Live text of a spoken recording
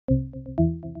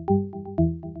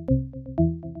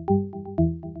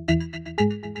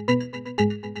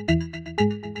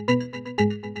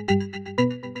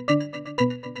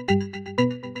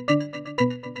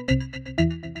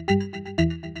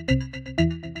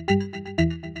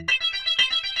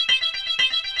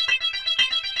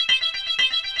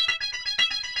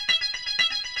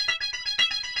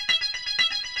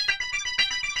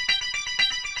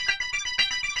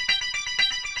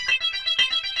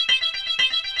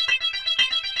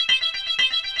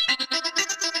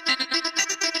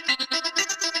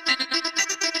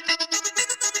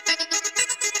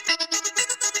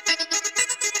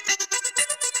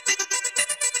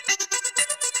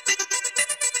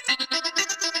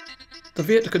The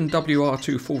Wirtgen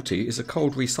WR240 is a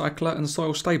cold recycler and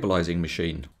soil stabilising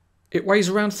machine. It weighs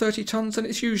around 30 tonnes and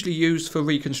it's usually used for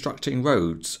reconstructing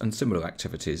roads and similar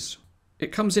activities.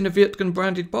 It comes in a Wirtgen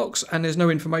branded box and there's no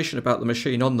information about the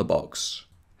machine on the box.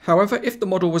 However, if the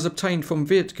model was obtained from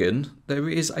Wirtgen, there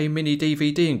is a mini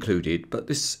DVD included, but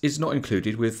this is not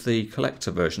included with the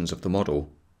collector versions of the model.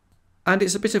 And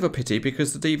it's a bit of a pity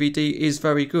because the DVD is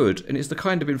very good and it's the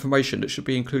kind of information that should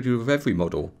be included with every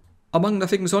model. Among the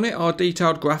things on it are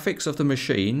detailed graphics of the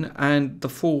machine and the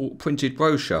full printed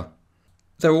brochure.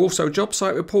 There are also job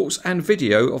site reports and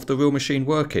video of the real machine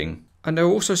working. And there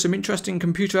are also some interesting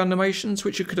computer animations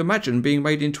which you could imagine being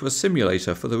made into a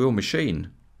simulator for the real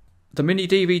machine. The mini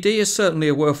DVD is certainly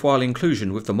a worthwhile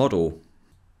inclusion with the model.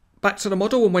 Back to the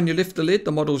model, and when you lift the lid,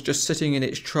 the model's just sitting in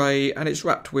its tray and it's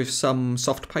wrapped with some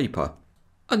soft paper.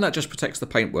 And that just protects the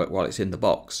paintwork while it's in the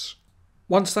box.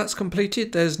 Once that's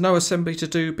completed, there's no assembly to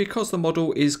do because the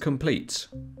model is complete.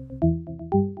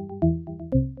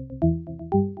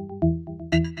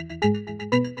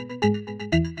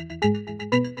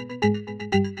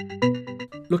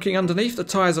 Looking underneath, the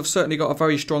tyres have certainly got a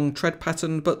very strong tread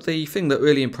pattern, but the thing that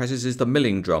really impresses is the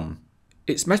milling drum.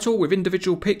 It's metal with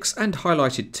individual picks and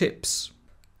highlighted tips.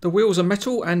 The wheels are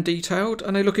metal and detailed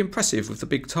and they look impressive with the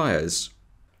big tyres.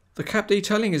 The cab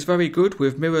detailing is very good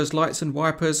with mirrors, lights and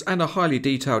wipers and a highly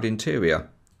detailed interior.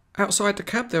 Outside the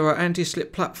cab there are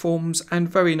anti-slip platforms and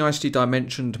very nicely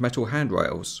dimensioned metal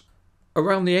handrails.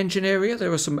 Around the engine area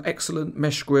there are some excellent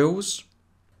mesh grills.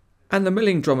 And the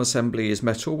milling drum assembly is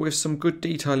metal with some good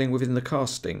detailing within the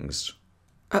castings.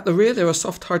 At the rear there are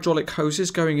soft hydraulic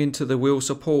hoses going into the wheel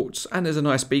supports and there's a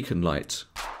nice beacon light.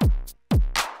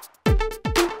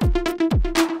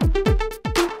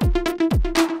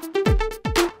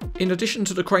 In addition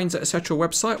to the CranesEtcTV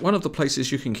website, one of the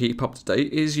places you can keep up to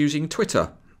date is using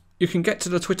Twitter. You can get to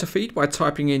the Twitter feed by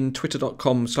typing in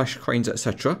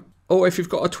twitter.com/CranesEtcTV. Or if you've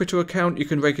got a Twitter account, you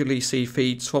can regularly see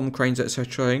feeds from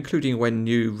CranesEtcTV, including when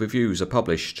new reviews are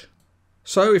published.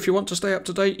 So if you want to stay up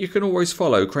to date, you can always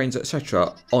follow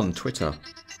CranesEtcTV on Twitter.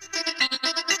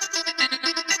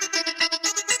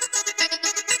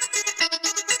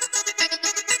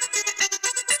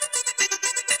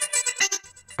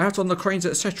 Out on the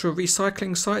CranesEtcTV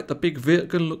recycling site, the big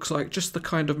Wirtgen looks like just the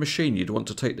kind of machine you'd want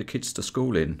to take the kids to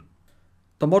school in.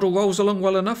 The model rolls along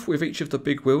well enough with each of the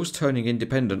big wheels turning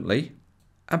independently,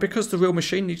 and because the real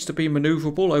machine needs to be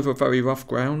manoeuvrable over very rough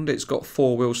ground, it's got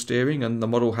 4-wheel steering and the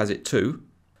model has it too.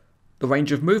 The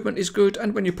range of movement is good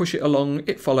and when you push it along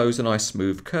it follows a nice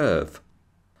smooth curve.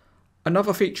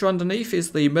 Another feature underneath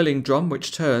is the milling drum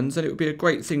which turns, and it would be a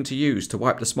great thing to use to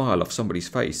wipe the smile off somebody's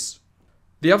face.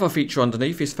 The other feature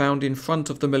underneath is found in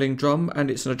front of the milling drum and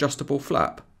it's an adjustable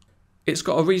flap. It's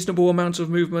got a reasonable amount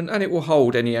of movement and it will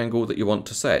hold any angle that you want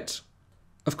to set.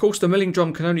 Of course the milling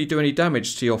drum can only do any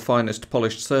damage to your finest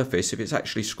polished surface if it's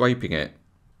actually scraping it.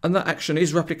 And that action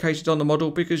is replicated on the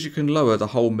model because you can lower the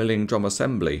whole milling drum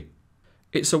assembly.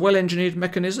 It's a well engineered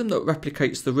mechanism that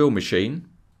replicates the real machine,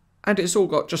 and it's all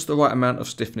got just the right amount of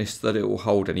stiffness that it will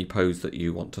hold any pose that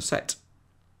you want to set.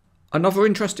 Another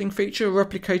interesting feature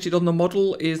replicated on the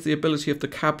model is the ability of the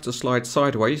cab to slide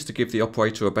sideways to give the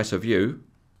operator a better view.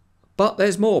 But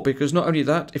there's more, because not only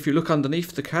that, if you look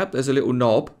underneath the cab there's a little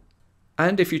knob,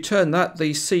 and if you turn that,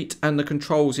 the seat and the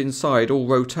controls inside all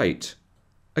rotate.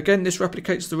 Again, this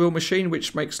replicates the real machine,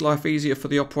 which makes life easier for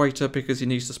the operator because he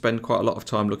needs to spend quite a lot of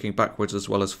time looking backwards as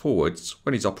well as forwards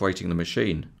when he's operating the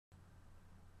machine.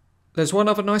 There's one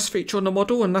other nice feature on the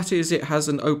model, and that is it has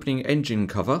an opening engine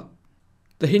cover.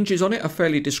 The hinges on it are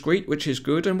fairly discreet, which is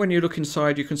good, and when you look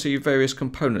inside you can see various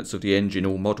components of the engine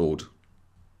all modelled.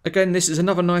 Again, this is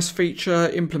another nice feature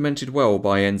implemented well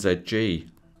by NZG.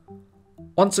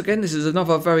 Once again, this is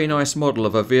another very nice model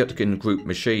of a Wirtgen group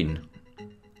machine.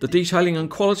 The detailing and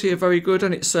quality are very good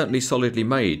and it's certainly solidly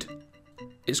made.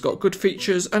 It's got good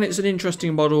features and it's an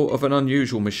interesting model of an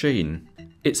unusual machine.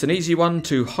 It's an easy one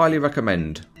to highly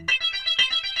recommend.